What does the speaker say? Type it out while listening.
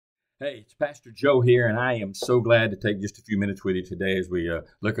Hey, it's Pastor Joe here, and I am so glad to take just a few minutes with you today as we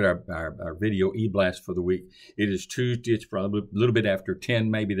look at our video e-blast for the week. It is Tuesday. It's probably a little bit after 10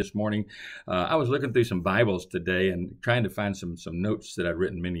 maybe this morning. I was looking through some Bibles today and trying to find some notes that I'd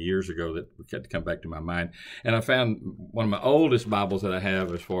written many years ago that had to come back to my mind. And I found one of my oldest Bibles that I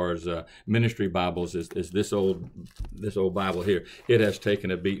have as far as ministry Bibles is this old Bible here. It has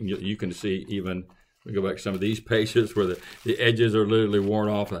taken a beating. You can see even... We go back to some of these pages where the edges are literally worn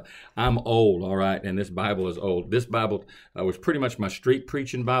off. I'm old, all right, and this Bible is old. This Bible was pretty much my street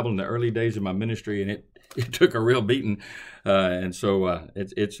preaching Bible in the early days of my ministry, and it took a real beating, and so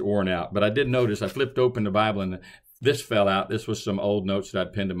it's worn out. But I did notice, I flipped open the Bible, and this fell out. This was some old notes that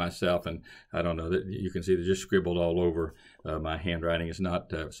I'd penned to myself, and I don't know, that you can see they're just scribbled all over. My handwriting is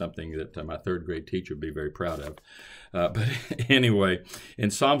not something that my third grade teacher would be very proud of. But anyway,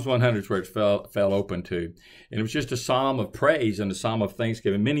 in Psalms 100 is where it fell open to. And it was just a psalm of praise and a psalm of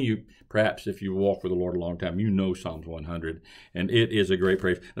thanksgiving. Many of you, perhaps if you walk with the Lord a long time, you know Psalms 100. And it is a great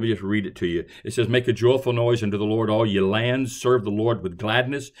praise. Let me just read it to you. It says, "Make a joyful noise unto the Lord, all ye lands. Serve the Lord with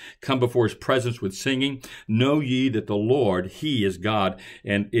gladness. Come before his presence with singing. Know ye that the Lord, he is God,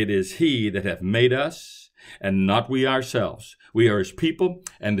 and it is he that hath made us, and not we ourselves. We are his people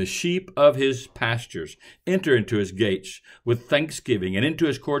and the sheep of his pastures. Enter into his gates with thanksgiving and into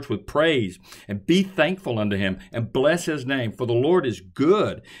his courts with praise, and be thankful unto him and bless his name. For the Lord is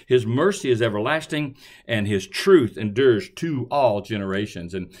good. His mercy is everlasting, and his truth endures to all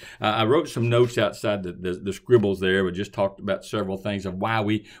generations." And I wrote some notes outside the scribbles there. We just talked about several things of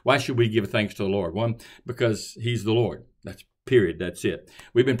why should we give thanks to the Lord? One, because he's the Lord. Period. That's it.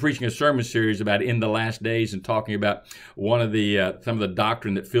 We've been preaching a sermon series about in the last days and talking about one of the some of the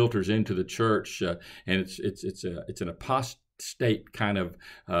doctrine that filters into the church, and it's an apostate kind of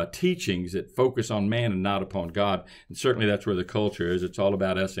teachings that focus on man and not upon God. And certainly that's where the culture is. It's all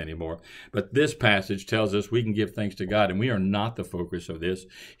about us anymore. But this passage tells us we can give thanks to God, and we are not the focus of this.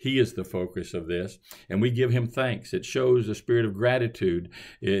 He is the focus of this, and we give him thanks. It shows a spirit of gratitude.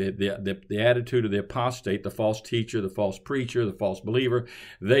 The attitude of the apostate, the false teacher, the false preacher, the false believer,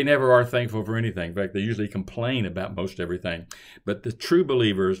 they never are thankful for anything. In fact, they usually complain about most everything. But the true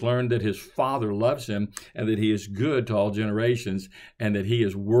believer has learned that his Father loves him and that he is good to all generations, and that he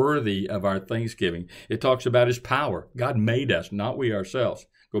is worthy of our thanksgiving. It talks about his power. God made us, not we ourselves.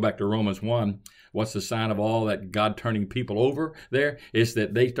 Go back to Romans 1. What's the sign of all that God turning people over there? Is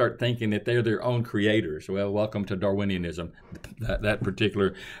that they start thinking that they're their own creators. Well, welcome to Darwinianism, that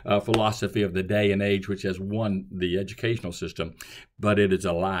particular philosophy of the day and age, which has won the educational system. But it is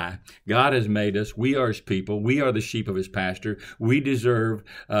a lie. God has made us. We are his people. We are the sheep of his pasture. We deserve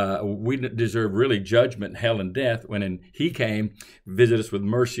really judgment, hell, and death when he came, visit us with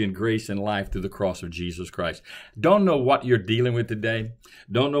mercy and grace and life through the cross of Jesus Christ. Don't know what you're dealing with today.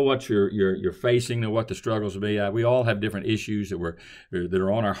 Don't know what you're facing, know what the struggles will be. We all have different issues that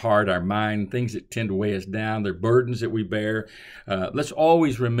are on our heart, our mind, things that tend to weigh us down. They're burdens that we bear. Let's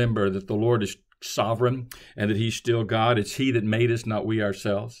always remember that the Lord is sovereign and that he's still God. It's he that made us, not we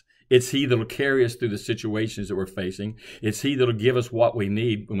ourselves. It's he that will carry us through the situations that we're facing. It's he that will give us what we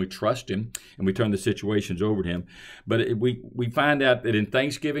need when we trust him and we turn the situations over to him. But we find out that in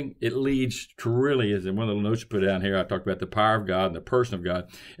Thanksgiving, it leads to really, as in one of the notes I put down here, I talked about the power of God and the person of God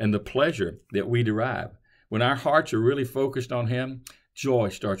and the pleasure that we derive. When our hearts are really focused on him, joy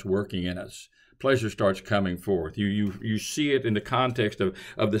starts working in us. Pleasure starts coming forth. You see it in the context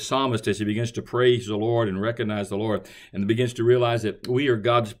of the psalmist as he begins to praise the Lord and recognize the Lord and begins to realize that we are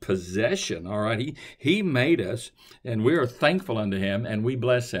God's possession, all right? He made us, and we are thankful unto him, and we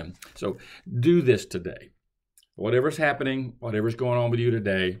bless him. So do this today. Whatever's happening, whatever's going on with you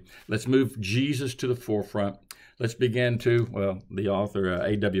today, let's move Jesus to the forefront. Let's begin to, well, the author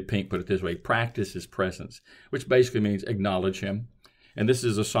A.W. Pink put it this way, practice his presence, which basically means acknowledge him. And this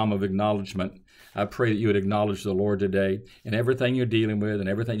is a psalm of acknowledgement. I pray that you would acknowledge the Lord today in everything you're dealing with and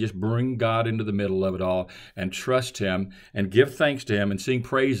everything. Just bring God into the middle of it all and trust him and give thanks to him and sing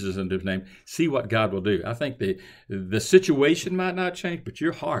praises into his name. See what God will do. I think the situation might not change, but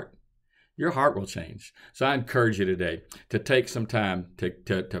your heart will change. So I encourage you today to take some time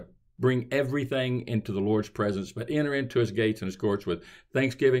to bring everything into the Lord's presence, but enter into his gates and his courts with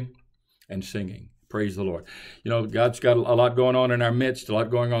thanksgiving and singing. Praise the Lord. God's got a lot going on in our midst, a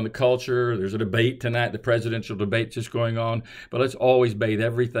lot going on in the culture. There's a debate tonight, the presidential debate just going on. But let's always bathe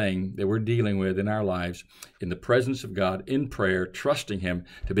everything that we're dealing with in our lives in the presence of God, in prayer, trusting Him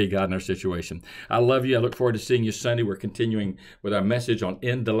to be God in our situation. I love you. I look forward to seeing you Sunday. We're continuing with our message on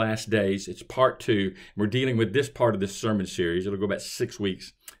In the Last Days. It's part 2. We're dealing with this part of this sermon series. It'll go about 6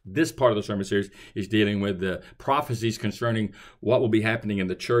 weeks. This part of the sermon series is dealing with the prophecies concerning what will be happening in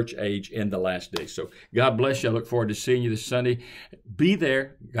the church age in the last days. So God bless you. I look forward to seeing you this Sunday. Be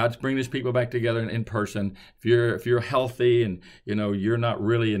there. God's bringing His people back together in person. If you're healthy and you're not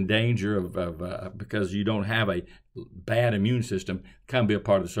really in danger of because you don't have a bad immune system, come be a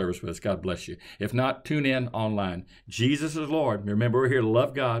part of the service with us. God bless you. If not, tune in online. Jesus is Lord. Remember, we're here to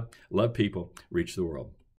love God, love people, reach the world.